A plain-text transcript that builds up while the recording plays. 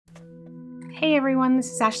Hey everyone,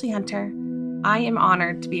 this is Ashley Hunter. I am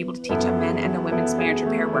honored to be able to teach a men and a women's marriage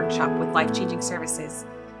repair workshop with life-changing services.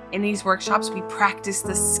 In these workshops, we practice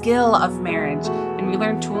the skill of marriage and we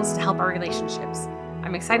learn tools to help our relationships.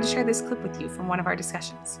 I'm excited to share this clip with you from one of our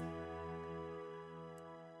discussions.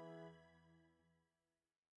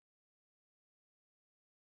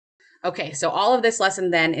 Okay, so all of this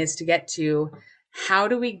lesson then is to get to how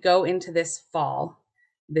do we go into this fall,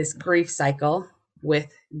 this grief cycle,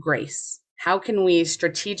 with grace? How can we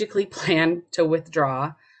strategically plan to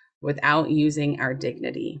withdraw without using our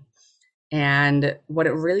dignity? And what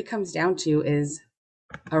it really comes down to is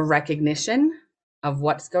a recognition of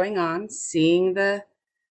what's going on, seeing the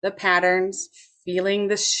patterns, feeling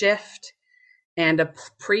the shift, and a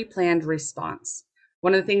pre-planned response.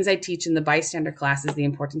 One of the things I teach in the bystander class is the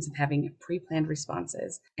importance of having pre-planned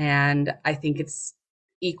responses. And I think it's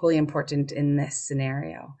equally important in this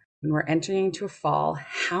scenario. When we're entering into a fall,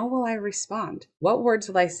 how will I respond? What words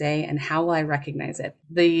will I say and how will I recognize it?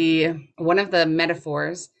 One of the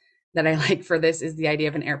metaphors that I like for this is the idea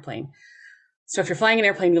of an airplane. So if you're flying an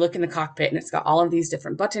airplane, you look in the cockpit and it's got all of these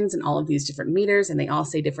different buttons and all of these different meters, and they all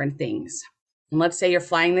say different things. And let's say you're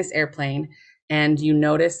flying this airplane and you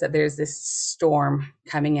notice that there's this storm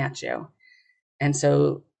coming at you. And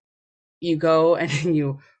so you go and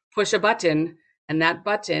you push a button, and that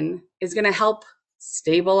button is going to help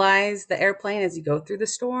stabilize the airplane as you go through the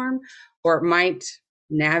storm, or it might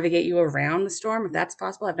navigate you around the storm if that's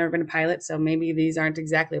possible. I've never been a pilot, so maybe these aren't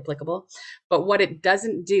exactly applicable. But what it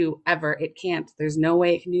doesn't do ever, it can't, there's no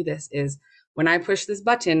way it can do this, is when I push this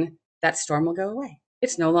button, that storm will go away.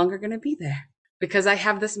 It's no longer going to be there because I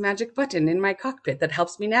have this magic button in my cockpit that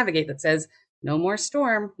helps me navigate that says, no more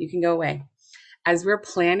storm, you can go away. As we're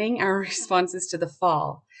planning our responses to the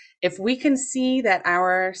fall, if we can see that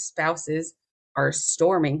our spouses are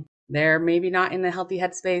storming, they're maybe not in the healthy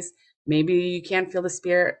headspace, maybe you can't feel the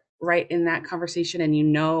spirit right in that conversation, and you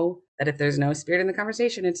know that if there's no spirit in the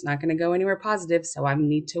conversation, it's not going to go anywhere positive, so I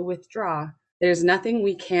need to withdraw. There's nothing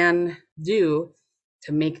we can do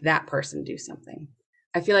to make that person do something.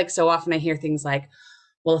 I feel like so often I hear things like,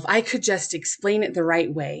 well, if I could just explain it the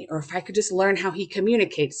right way, or if I could just learn how he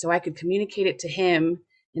communicates so I could communicate it to him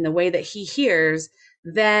in the way that he hears,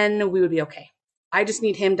 then we would be okay. I just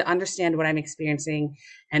need him to understand what I'm experiencing.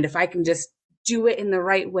 And if I can just do it in the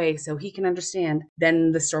right way so he can understand,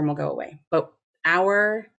 then the storm will go away. But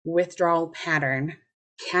our withdrawal pattern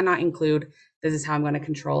cannot include, this is how I'm going to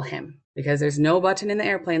control him, because there's no button in the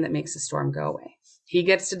airplane that makes the storm go away. He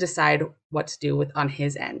gets to decide what to do on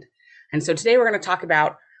his end. And so today we're going to talk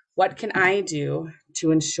about what can I do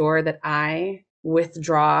to ensure that I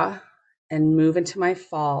withdraw and move into my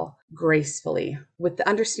fall gracefully, with the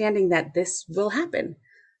understanding that this will happen.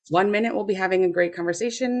 1 minute we'll be having a great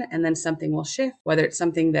conversation and then something will shift, whether it's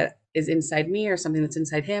something that is inside me or something that's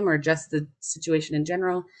inside him or just the situation in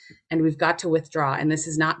general. And we've got to withdraw. And this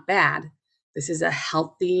is not bad. This is a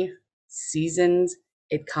healthy seasons.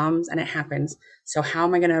 It comes and it happens. So how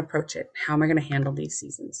am I going to approach it? How am I going to handle these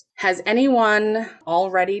seasons? Has anyone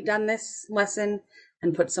already done this lesson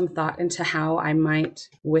and put some thought into how I might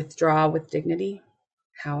withdraw with dignity?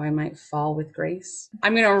 How I might fall with grace?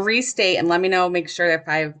 I'm going to restate and let me know, make sure if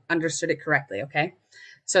I've understood it correctly, okay?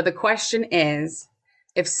 So the question is,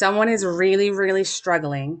 if someone is really, really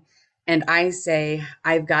struggling and I say,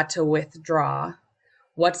 I've got to withdraw,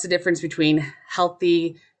 what's the difference between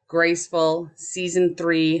healthy, graceful, season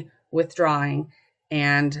 3 withdrawing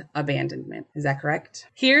and abandonment? Is that correct?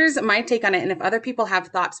 Here's my take on it. And if other people have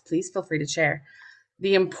thoughts, please feel free to share.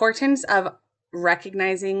 The importance of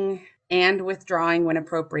recognizing and withdrawing when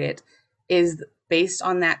appropriate is based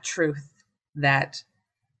on that truth that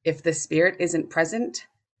if the spirit isn't present,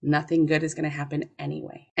 nothing good is going to happen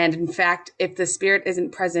anyway. And in fact, if the spirit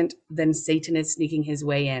isn't present, then Satan is sneaking his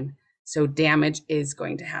way in. So damage is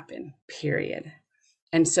going to happen, period.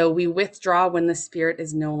 And so we withdraw when the spirit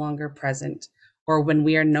is no longer present, or when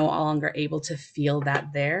we are no longer able to feel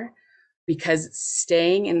that there, because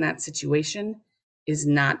staying in that situation is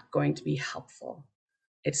not going to be helpful.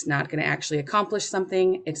 It's not going to actually accomplish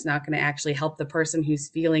something. It's not going to actually help the person who's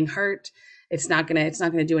feeling hurt. It's not going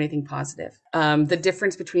to do anything positive. The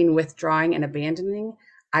difference between withdrawing and abandoning,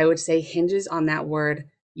 I would say, hinges on that word,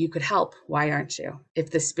 you could help. Why aren't you?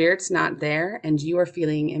 If the spirit's not there and you are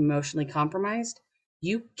feeling emotionally compromised,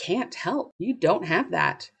 you can't help. You don't have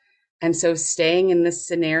that. And so staying in this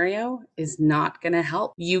scenario is not going to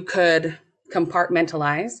help. You could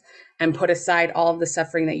compartmentalize and put aside all of the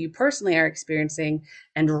suffering that you personally are experiencing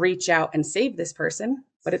and reach out and save this person,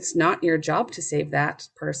 but it's not your job to save that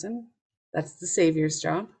person. That's the Savior's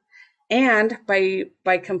job. And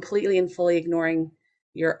by completely and fully ignoring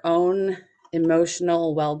your own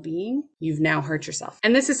emotional well-being, you've now hurt yourself.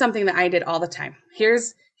 And this is something that I did all the time.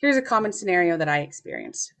 Here's a common scenario that I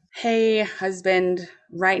experienced. Hey, husband,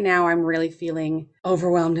 right now I'm really feeling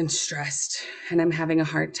overwhelmed and stressed, and I'm having a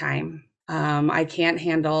hard time. I can't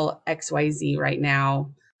handle XYZ right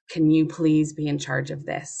now. Can you please be in charge of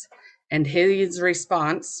this? And his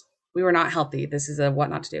response, we were not healthy. This is a what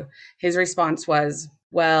not to do. His response was,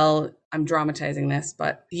 well, I'm dramatizing this,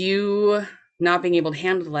 but you not being able to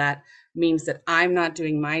handle that means that I'm not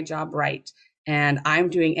doing my job right. And I'm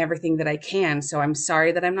doing everything that I can. So I'm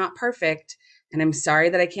sorry that I'm not perfect. And I'm sorry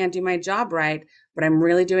that I can't do my job right, but I'm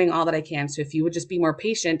really doing all that I can. So if you would just be more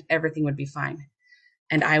patient, everything would be fine.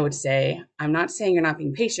 And I would say, I'm not saying you're not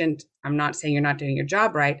being patient. I'm not saying you're not doing your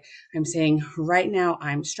job right. I'm saying right now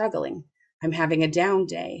I'm struggling. I'm having a down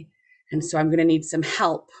day. And so I'm going to need some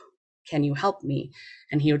help. Can you help me?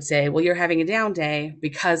 And he would say, well, you're having a down day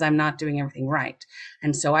because I'm not doing everything right.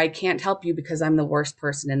 And so I can't help you because I'm the worst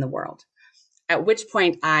person in the world. At which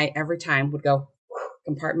point I, every time, would go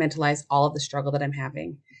compartmentalize all of the struggle that I'm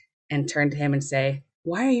having and turn to him and say,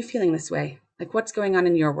 why are you feeling this way? Like, what's going on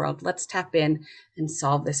in your world? Let's tap in and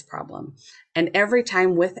solve this problem. And every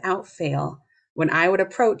time, without fail, when I would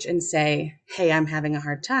approach and say, hey, I'm having a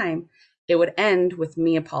hard time, it would end with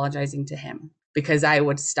me apologizing to him because I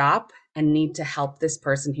would stop and need to help this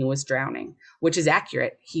person who was drowning, which is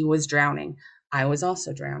accurate. He was drowning. I was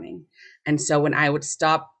also drowning. And so when I would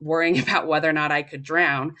stop worrying about whether or not I could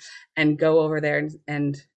drown and go over there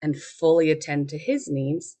and fully attend to his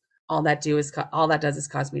needs, all that does is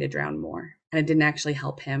cause me to drown more. And it didn't actually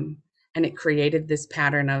help him. And it created this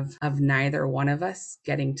pattern of neither one of us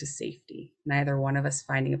getting to safety, neither one of us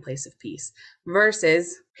finding a place of peace,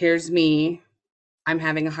 versus here's me, I'm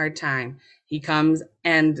having a hard time. He comes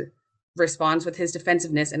and responds with his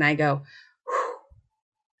defensiveness, and I go,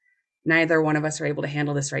 neither one of us are able to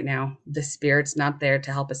handle this right now. The Spirit's not there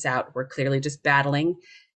to help us out. We're clearly just battling.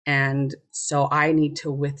 And so I need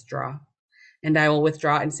to withdraw. And I will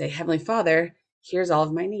withdraw and say, Heavenly Father, here's all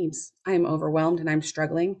of my needs. I am overwhelmed and I'm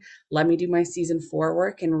struggling. Let me do my season 4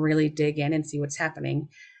 work and really dig in and see what's happening.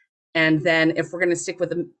 And then if we're going to stick with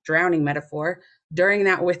the drowning metaphor, during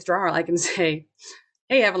that withdrawal, I can say,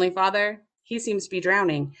 hey, Heavenly Father, he seems to be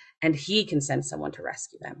drowning, and he can send someone to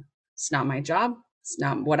rescue them. It's not my job. It's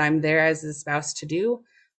not what I'm there as a spouse to do.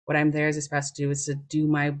 What I'm there as a spouse to do is to do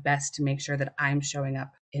my best to make sure that I'm showing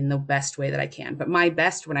up in the best way that I can. But my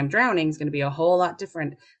best when I'm drowning is going to be a whole lot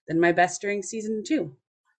different than my best during season 2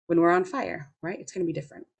 when we're on fire, right? It's going to be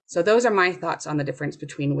different. So those are my thoughts on the difference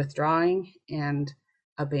between withdrawing and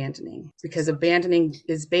abandoning, because abandoning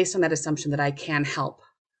is based on that assumption that I can help,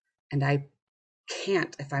 and I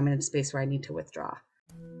can't if I'm in a space where I need to withdraw.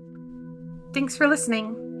 Thanks for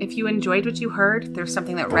listening. If you enjoyed what you heard, if there's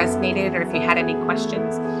something that resonated, or if you had any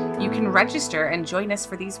questions, you can register and join us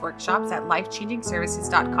for these workshops at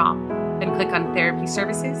lifechangingservices.com. Then click on Therapy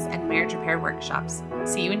Services and Marriage Repair Workshops.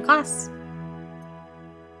 See you in class.